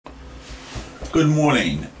Good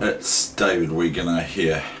morning, it's David Weegenaar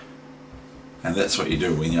here, and that's what you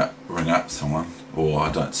do when you ring up someone, or I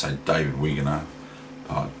don't say David Weegenaar,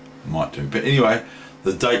 I might do, but anyway,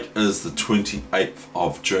 the date is the 28th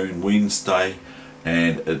of June, Wednesday,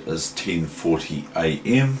 and it is 10:40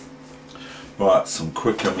 AM. Right, some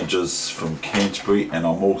quick images from Canterbury, and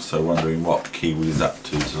I'm also wondering what Kiwi's up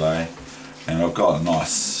to today, and I've got a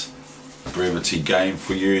nice brevity game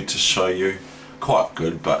for you to show you, quite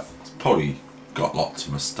good, but it's probably got lots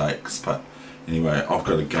of mistakes, but anyway, I've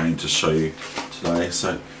got a game to show you today.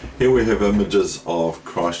 So here we have images of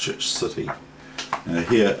Christchurch City. Now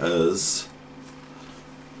here is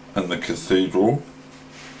in the cathedral,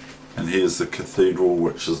 and here's the cathedral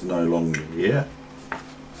which is no longer here.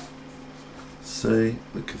 See,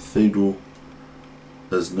 the cathedral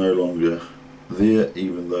is no longer there,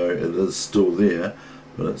 even though it is still there,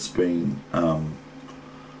 but it's been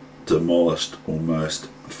demolished almost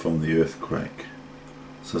from the earthquake,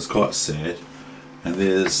 so it's quite sad. And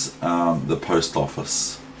there's the post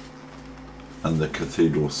office in the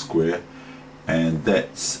cathedral square, and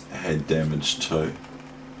that's had damage too.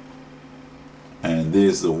 And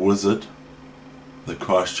there's the wizard, the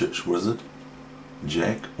Christchurch wizard,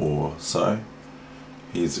 Jack or so.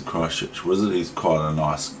 He's the Christchurch wizard. He's quite a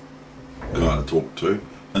nice guy to talk to,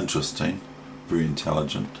 interesting, very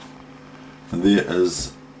intelligent. And there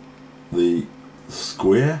is the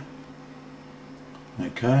square,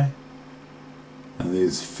 okay, and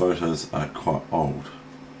these photos are quite old,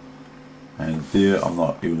 and there I'm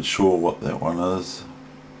not even sure what that one is.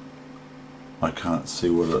 I can't see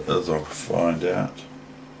what it is. I'll find out.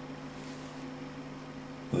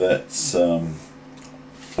 That's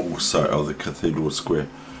also of the cathedral square,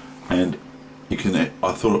 and you can,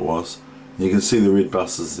 I thought it was, you can see the red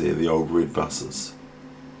buses there, the old red buses.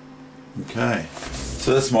 Okay,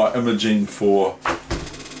 so that's my imaging for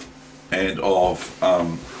and of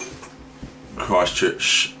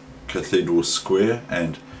Christchurch Cathedral Square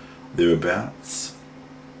and thereabouts.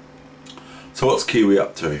 So what's Kiwi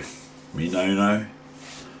up to? Me no.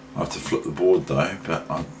 I have to flip the board though, but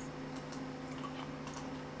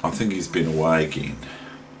I think he's been away again.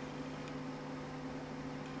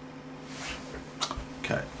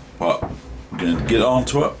 Okay, well, I'm going to get on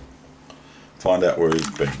to it, find out where he's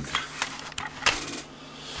been.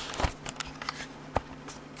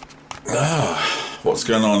 What's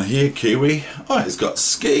going on here, Kiwi? Oh, he's got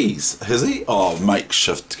skis, has he? Oh,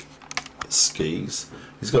 makeshift skis.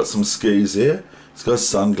 He's got some skis here. He's got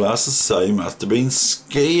sunglasses, so he must have been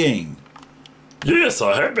skiing. Yes,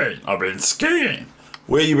 I have been. I've been skiing.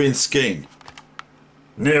 Where you been skiing?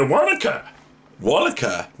 Near Wanaka.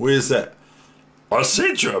 Wanaka? Where's that? I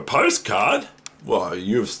sent you a postcard. Well,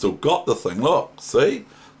 you've still got the thing. Look, see?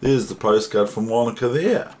 There's the postcard from Wanaka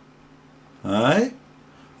there. Hey?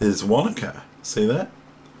 There's Weegenaar. See that?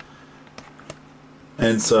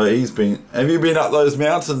 And so he's been... Have you been up those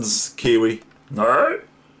mountains, Kiwi? No.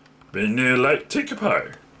 Been near Lake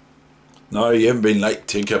Tekapo. No, you haven't been Lake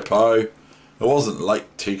Tekapo. It wasn't Lake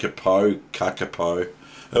Tekapo, Kakapo.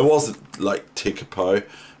 It wasn't Lake Tekapo.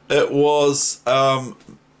 It was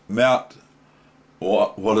Mount...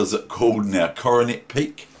 What is it called now? Coronet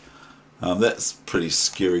Peak. That's pretty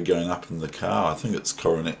scary going up in the car. I think it's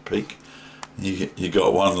Coronet Peak. You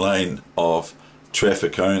got one lane of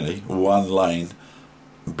traffic only, one lane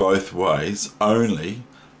both ways only,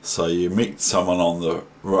 so you meet someone on the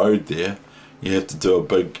road there, you have to do a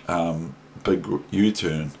big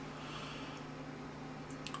U-turn.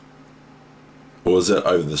 Or is that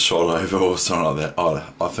over the shot over or something like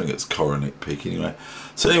that? I think it's Coronet Peak anyway.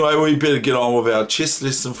 So anyway, we better get on with our chess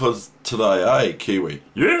lesson for today, eh, Kiwi?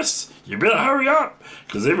 Yes, you better hurry up,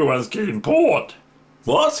 because everyone's getting bored.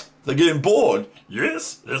 What? They're getting bored?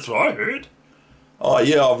 Yes, that's what I heard. Oh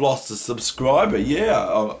yeah, I've lost a subscriber.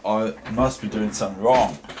 Yeah, I must be doing something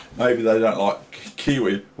wrong. Maybe they don't like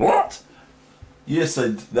Kiwi. What? Yes,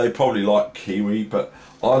 they probably like Kiwi, but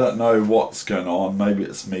I don't know what's going on. Maybe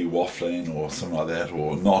it's me waffling or something like that,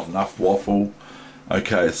 or not enough waffle.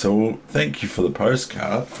 Okay, so thank you for the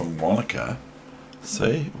postcard from Wanaka.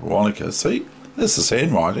 See, Wanaka. See, this is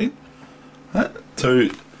handwriting.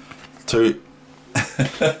 To.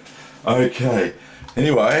 Okay.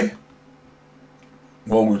 Anyway,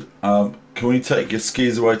 well, can we take your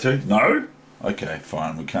skis away too? No. Okay,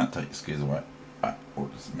 fine. We can't take your skis away. Right, we'll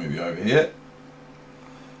just move you over here.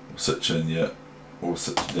 We'll sit you in your. We'll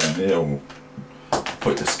sit you down there. We'll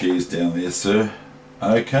put your skis down there, sir.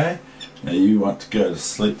 Okay. Now you want to go to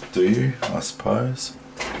sleep, do you? I suppose.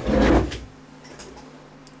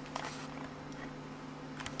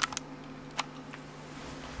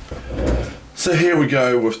 So here we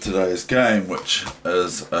go with today's game, which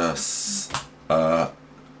is a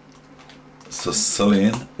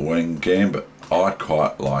Sicilian wing gambit. I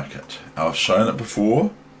quite like it. I've shown it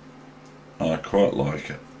before. I quite like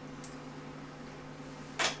it.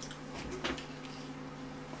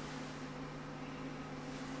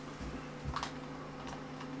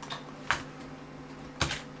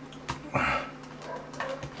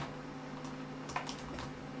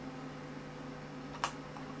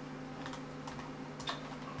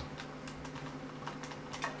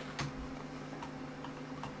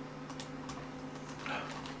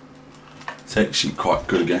 It's actually quite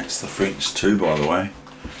good against the French too, by the way.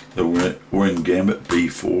 The wing gambit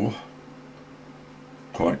b4,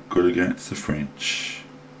 quite good against the French.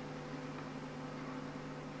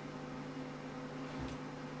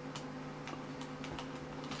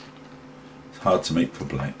 It's hard to meet for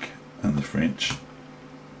black and the French.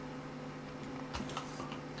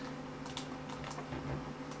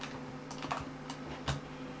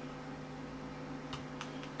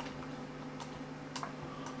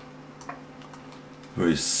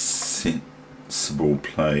 Very sensible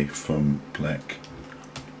play from black.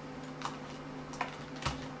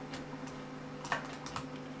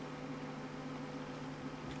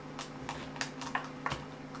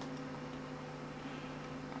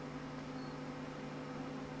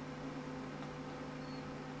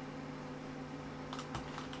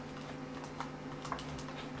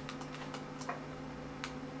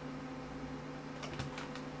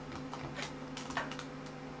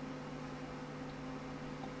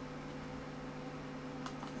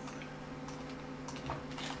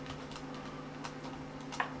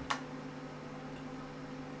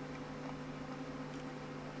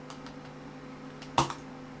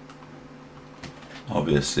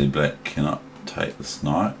 Obviously black cannot take this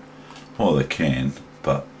knight. Well, they can,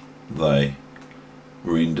 but they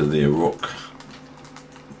render their rook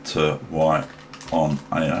to white on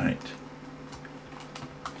a8.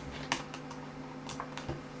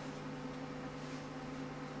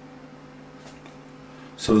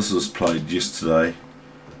 So this was played yesterday,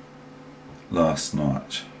 last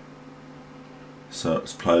night. So it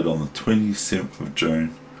was played on the 27th of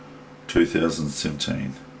June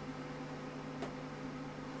 2017.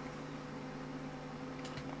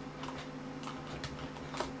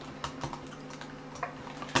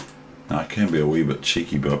 Now I can be a wee bit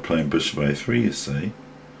cheeky by playing bishop a3, you see.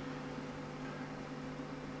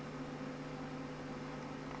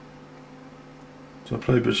 Did I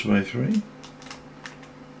play bishop a3?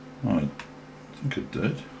 Oh, I think it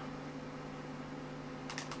did.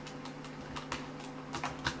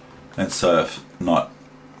 And so if knight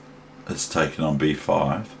is taken on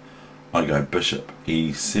b5, I go bishop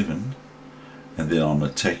e7, and then I'm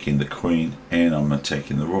attacking the queen and I'm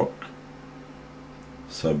attacking the rook.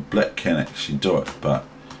 So black can actually do it, but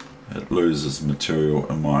it loses material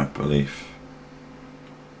in my belief.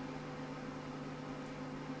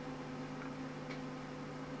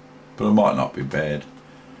 But it might not be bad.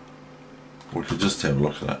 We could just have a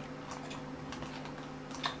look at it.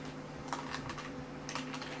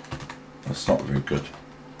 It's not very good.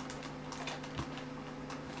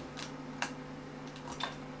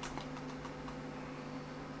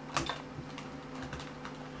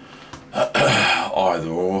 Either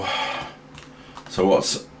or. So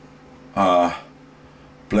what's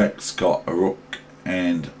black's got a rook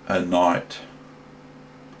and a knight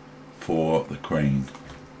for the queen,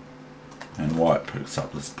 and white picks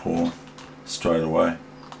up this pawn straight away,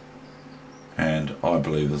 and I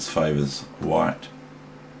believe this favours white.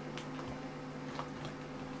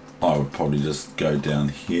 I would probably just go down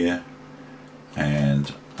here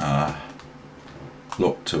and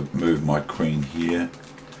look to move my queen here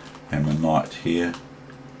and my knight here,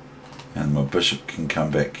 and my bishop can come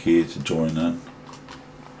back here to join in.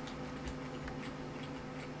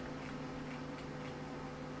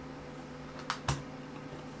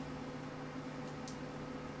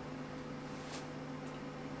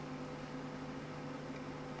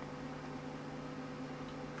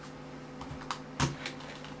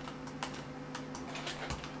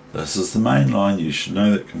 This is the main line, you should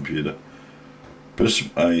know that, computer.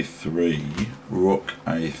 Bishop a3, rook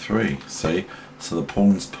a3, see? So the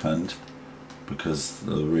pawn's pinned because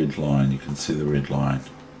the red line, you can see the red line.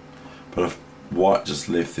 But if white just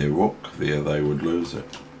left their rook there, they would lose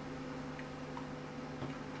it.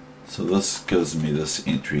 So this gives me this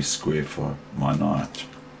entry square for my knight.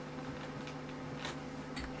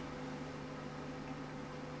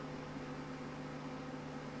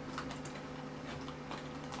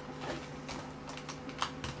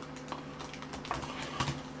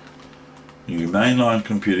 You mainline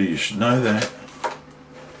computer, you should know that.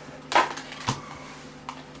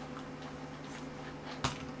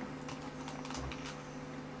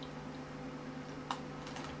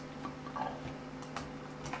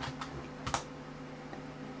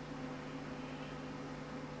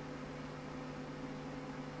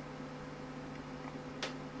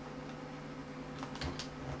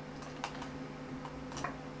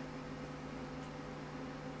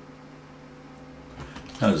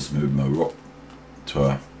 I'll just move my rook to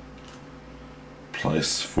a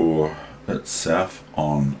place for itself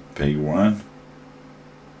on B1.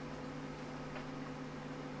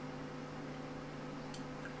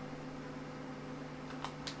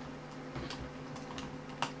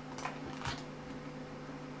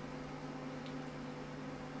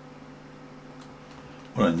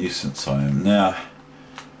 What a nuisance I am. Now,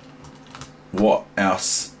 what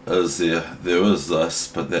else is there? There is this,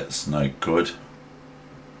 but that's no good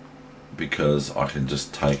because I can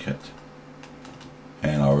just take it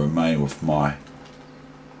and I remain with my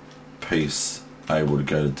piece able to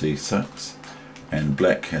go to D6, and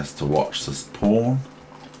black has to watch this pawn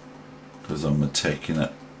because I'm attacking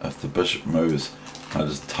it. If the bishop moves, I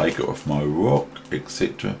just take it with my rook,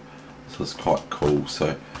 etc. So it's quite cool.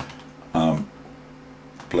 So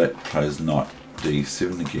black plays knight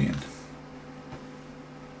D7 again.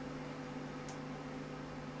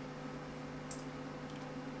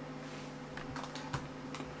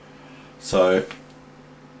 So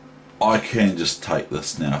I can just take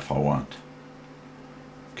this now if I want.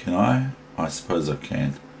 Can I? I suppose I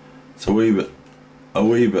can. It's a wee bit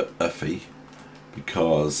iffy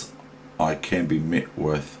because I can be met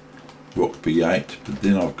with rook B8, but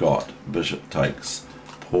then I've got bishop takes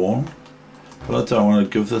pawn. But I don't want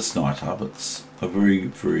to give this knight up. It's a very,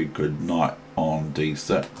 very good knight on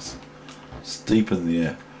D6. It's deep in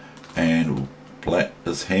there, and black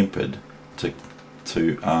is hampered to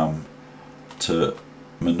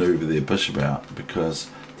maneuver their bishop out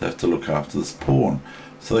because they have to look after this pawn.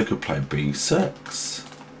 So they could play B6.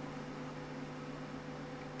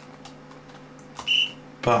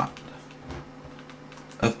 But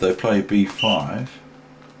if they play B5,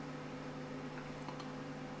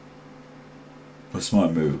 it's my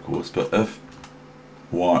move of course, but if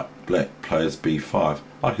black plays B5,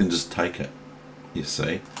 I can just take it, you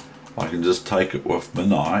see. I can just take it with my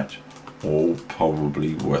knight or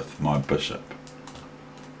probably with my bishop.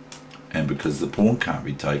 And because the pawn can't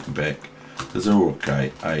be taken back, there's a rook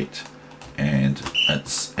A8 and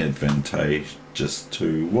it's advantageous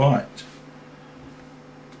to white.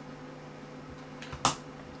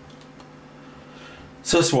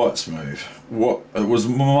 So that's white's move. What it was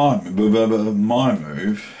my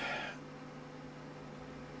move.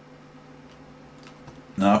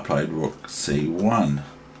 Now I played rook C1.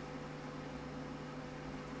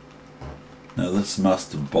 Now this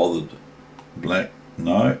must have bothered black.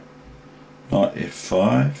 No. Knight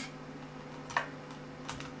F5.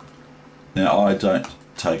 Now I don't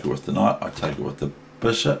take it with the knight, I take it with the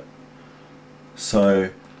bishop. So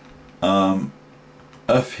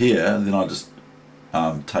if here, then I just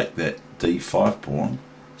take that D5 pawn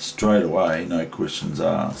straight away, no questions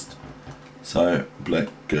asked. So black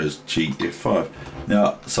goes G5.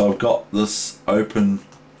 Now, so I've got this open,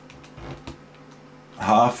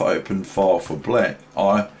 half open file for black.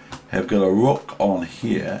 I have got a rook on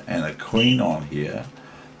here and a queen on here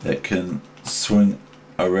that can swing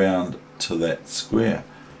around to that square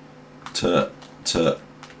to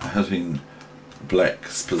hitting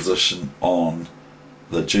black's position on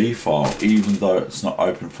the G file, even though it's not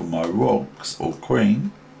open for my rooks or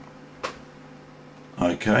queen.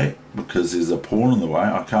 Okay, because there's a pawn in the way.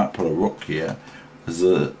 I can't put a rook here.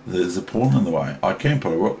 There's a pawn in the way. I can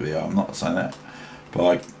put a rook there, I'm not saying that, but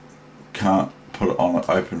I can't put it on an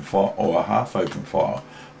open file or a half open file,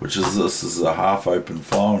 which is this is a half open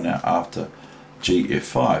file now after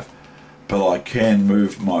Gf5. But I can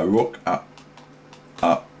move my rook up,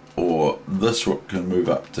 or this rook can move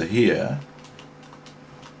up to here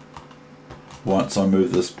once I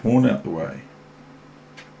move this pawn out the way.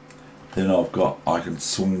 Then I can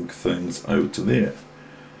swing things over to there,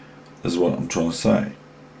 is what I'm trying to say.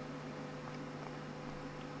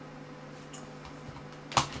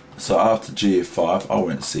 So after Gf5 I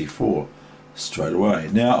went C4 straight away.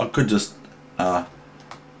 Now I could just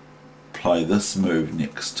play this move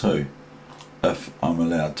next too, if I'm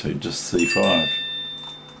allowed to, just C5.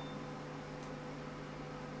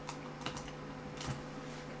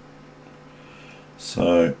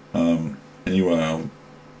 So anyway,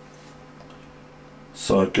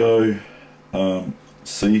 so I go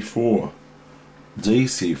C4,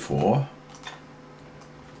 DC4,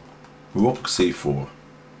 rook C4.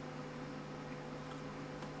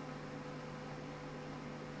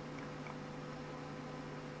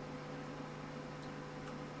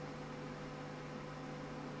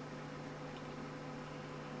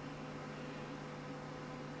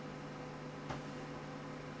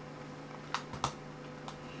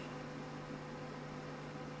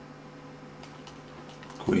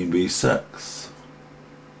 Queen B6.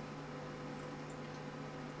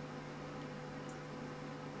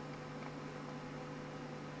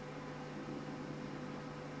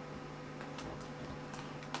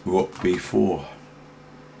 rook b4.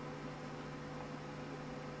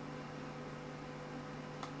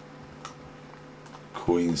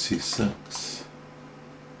 Queen c6.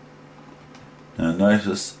 Now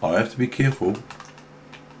notice I have to be careful.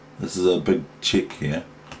 This is a big check here.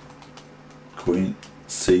 Queen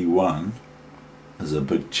c1 is a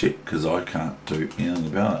big check because I can't do anything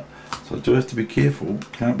about it. So I do have to be careful.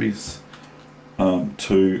 Can't be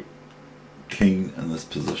too keen in this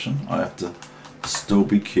position. I have to still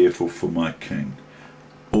be careful for my king.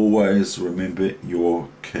 Always remember your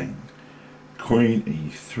king. Queen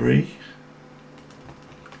e3.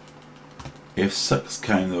 f6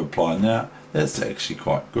 came to reply. Now that's actually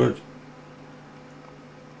quite good.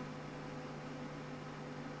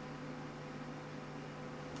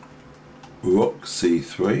 Rook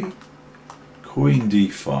c3, Queen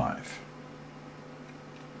d5.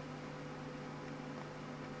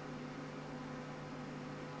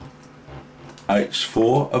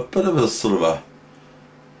 h4, a bit of a sort of a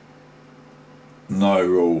no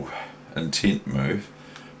rule intent move,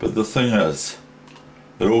 but the thing is,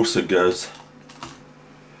 it also goes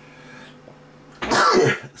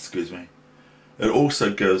excuse me, it also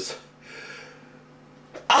gives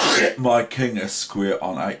my king a square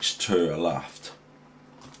on h2, a left.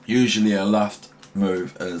 Usually a left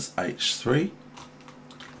move is h3,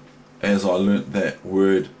 as I learnt that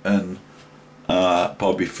word in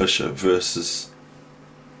Bobby Fischer versus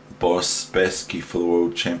Boris Spassky for the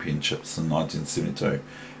World Championships in 1972.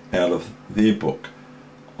 Out of their book,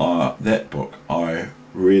 that book, I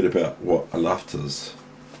read about what a left is.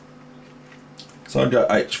 So I go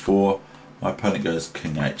h4, my opponent goes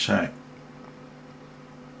king h8.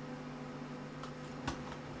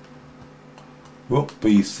 Rook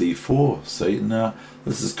bc4. See, now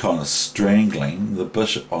this is kind of strangling the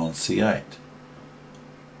bishop on c8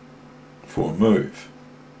 for a move.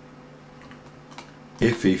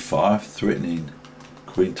 fe5, threatening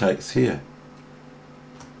queen takes here.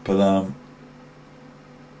 But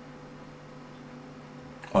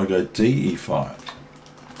I go de5.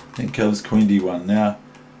 Then comes queen d1. Now,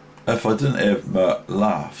 if I didn't have my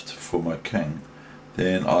left for my king,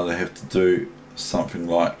 then I'd have to do something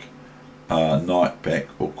like knight back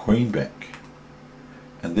or queen back,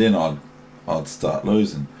 and then I'd start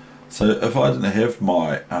losing. So if I didn't have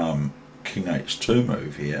my king h2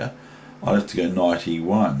 move here, I'd have to go knight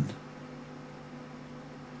e1.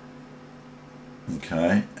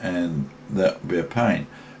 Okay, and that would be a pain.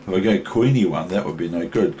 If I go queen e1, that would be no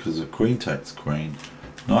good, because if queen takes queen,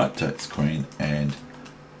 knight takes queen, and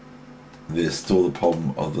there's still the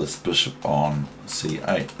problem of this bishop on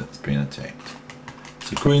c8 that's been attacked.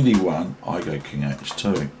 So queen d1, I go king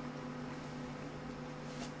h2.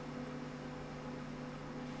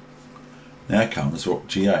 Now comes rook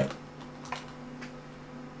g8.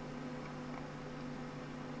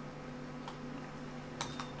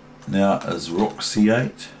 Now is rook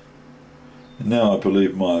c8. And now I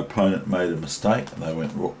believe my opponent made a mistake. They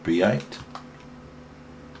went rook b8.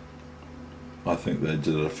 I think they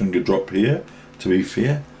did a finger drop here, to be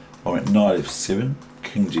fair. I went knight f7,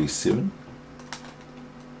 king g7,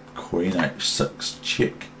 queen h6,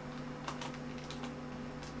 check,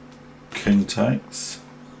 king takes,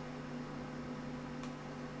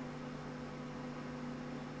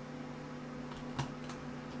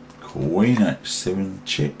 queen h7,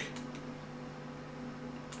 check,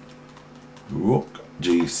 rook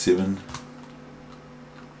g7,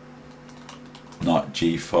 knight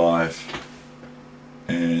g5,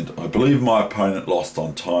 and I believe my opponent lost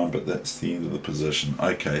on time, but that's the end of the position.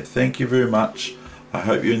 Okay, thank you very much. I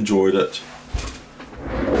hope you enjoyed it.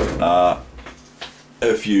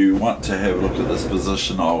 If you want to have a look at this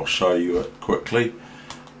position, I'll show you it quickly.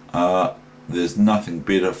 There's nothing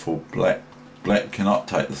better for black. Black cannot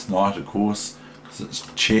take this knight, of course, because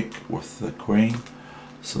it's check with the queen.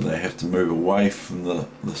 So they have to move away from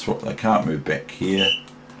this rook. They can't move back here,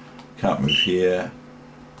 can't move here,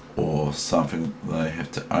 or something. They have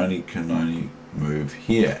to can only move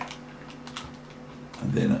here,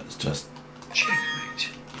 and then it's just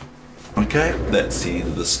checkmate. Okay, that's the end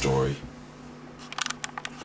of the story.